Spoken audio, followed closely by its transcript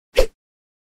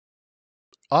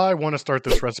I want to start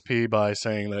this recipe by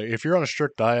saying that if you're on a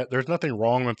strict diet, there's nothing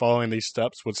wrong with following these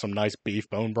steps with some nice beef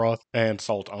bone broth and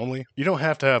salt only. You don't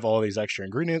have to have all these extra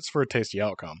ingredients for a tasty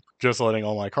outcome. Just letting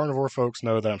all my carnivore folks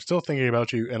know that I'm still thinking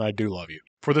about you and I do love you.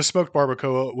 For this smoked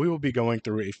barbacoa, we will be going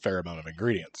through a fair amount of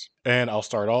ingredients. And I'll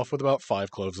start off with about 5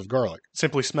 cloves of garlic.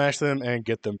 Simply smash them and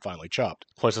get them finely chopped.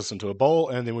 Place this into a bowl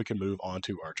and then we can move on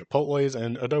to our chipotles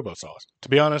and adobo sauce. To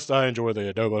be honest, I enjoy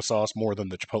the adobo sauce more than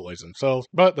the chipotles themselves,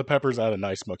 but the peppers add a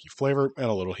nice smoky flavor and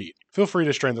a little heat. Feel free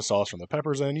to strain the sauce from the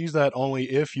peppers and use that only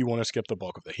if you want to skip the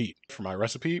bulk of the heat. For my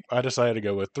recipe, I decided to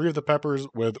go with 3 of the peppers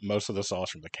with most of the sauce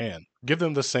from the can. Give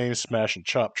them the same smash and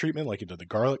chop treatment like you did the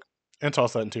garlic, and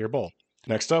toss that into your bowl.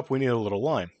 Next up, we need a little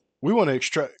lime. We want to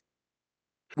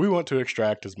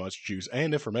extract as much juice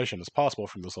and information as possible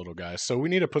from this little guy, so we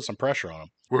need to put some pressure on him.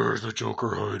 Where's the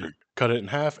Joker hiding? Cut it in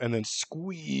half and then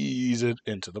squeeze it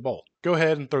into the bowl. Go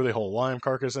ahead and throw the whole lime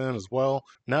carcass in as well.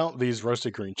 Now, these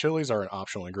roasted green chilies are an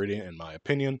optional ingredient in my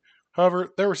opinion. However,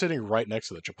 they were sitting right next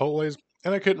to the chipotles,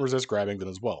 and I couldn't resist grabbing them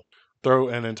as well. Throw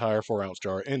an entire 4-ounce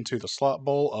jar into the slop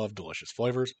bowl of delicious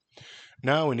flavors.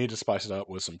 Now we need to spice it up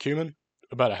with some cumin.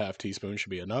 About a half teaspoon should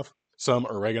be enough. Some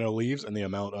oregano leaves in the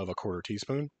amount of a 1/4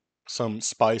 teaspoon. Some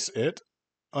Spice It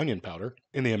onion powder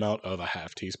in the amount of a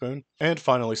half teaspoon. And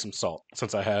finally some salt.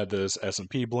 Since I had this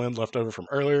S&P blend left over from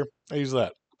earlier, I use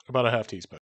that, about a half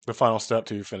teaspoon. The final step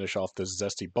to finish off this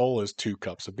zesty bowl is 2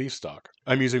 cups of beef stock.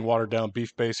 I'm using watered down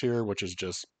beef base here, which is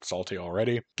just salty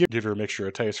already. Give your mixture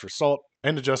a taste for salt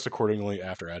and adjust accordingly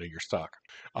after adding your stock.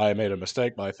 I made a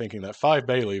mistake by thinking that 5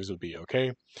 bay leaves would be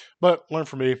okay, but learn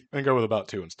from me and go with about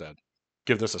 2 instead.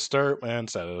 Give this a stir and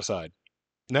set it aside.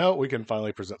 Now we can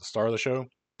finally present the star of the show,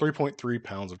 3.3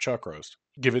 pounds of chuck roast.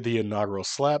 Give it the inaugural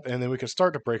slap and then we can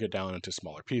start to break it down into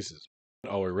smaller pieces.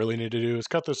 All we really need to do is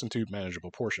cut this into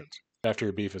manageable portions. After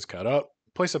your beef is cut up,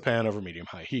 place a pan over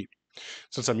medium-high heat.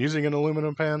 Since I'm using an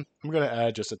aluminum pan, I'm going to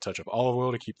add just a touch of olive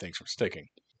oil to keep things from sticking.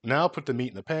 Now put the meat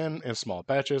in the pan in small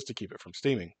batches to keep it from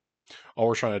steaming. All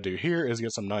we're trying to do here is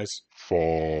get some nice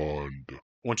fond.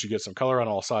 Once you get some color on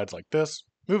all sides like this,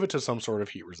 move it to some sort of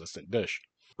heat-resistant dish.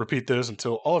 Repeat this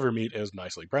until all of your meat is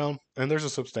nicely brown and there's a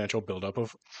substantial buildup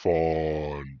of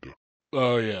fond.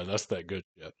 Oh yeah, that's that good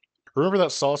shit. Remember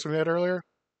that sauce we made earlier?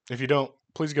 If you don't,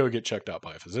 please go get checked out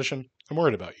by a physician. I'm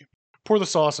worried about you. Pour the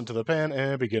sauce into the pan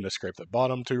and begin to scrape the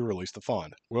bottom to release the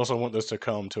fond. We also want this to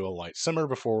come to a light simmer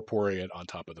before pouring it on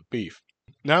top of the beef.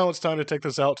 Now it's time to take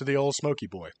this out to the old smoky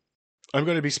boy. I'm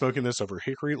going to be smoking this over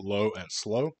hickory low and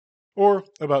slow, or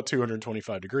about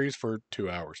 225 degrees for 2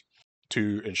 hours.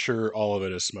 To ensure all of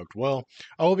it is smoked well,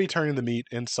 I will be turning the meat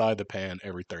inside the pan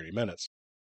every 30 minutes.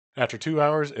 After 2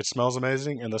 hours, it smells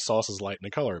amazing and the sauce is light in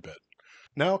color a bit.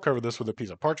 Now cover this with a piece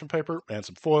of parchment paper and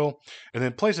some foil, and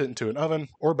then place it into an oven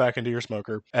or back into your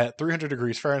smoker at 300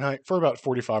 degrees Fahrenheit for about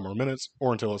 45 more minutes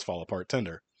or until it's fall apart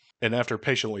tender. And after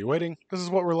patiently waiting, this is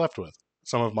what we're left with.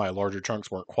 Some of my larger chunks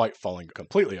weren't quite falling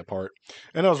completely apart,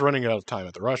 and I was running out of time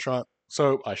at the restaurant,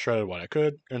 so I shredded what I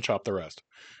could and chopped the rest.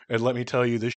 And let me tell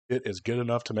you, this shit is good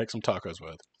enough to make some tacos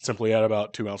with. Simply add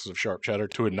about 2 ounces of sharp cheddar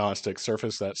to a non-stick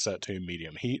surface that's set to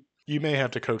medium heat. You may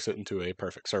have to coax it into a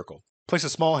perfect circle. Place a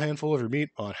small handful of your meat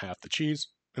on half the cheese,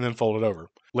 and then fold it over.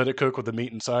 Let it cook with the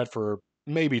meat inside for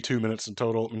maybe 2 minutes in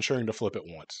total, ensuring to flip it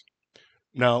once.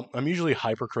 Now, I'm usually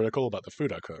hypercritical about the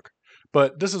food I cook,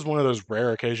 but this is one of those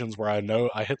rare occasions where I know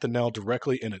I hit the nail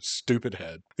directly in its stupid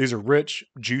head. These are rich,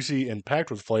 juicy, and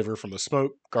packed with flavor from the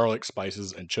smoke, garlic,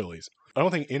 spices, and chilies. I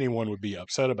don't think anyone would be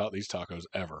upset about these tacos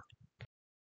ever.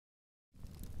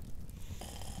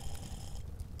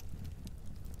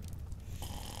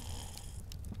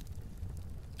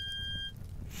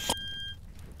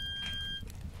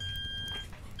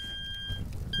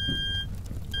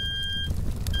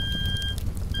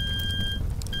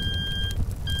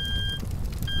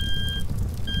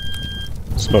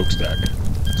 Smokestack.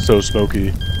 So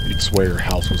smoky, you'd swear your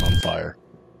house was on fire.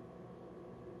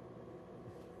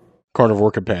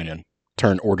 Carnivore Companion.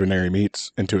 Turn ordinary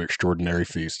meats into extraordinary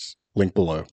feasts. Link below.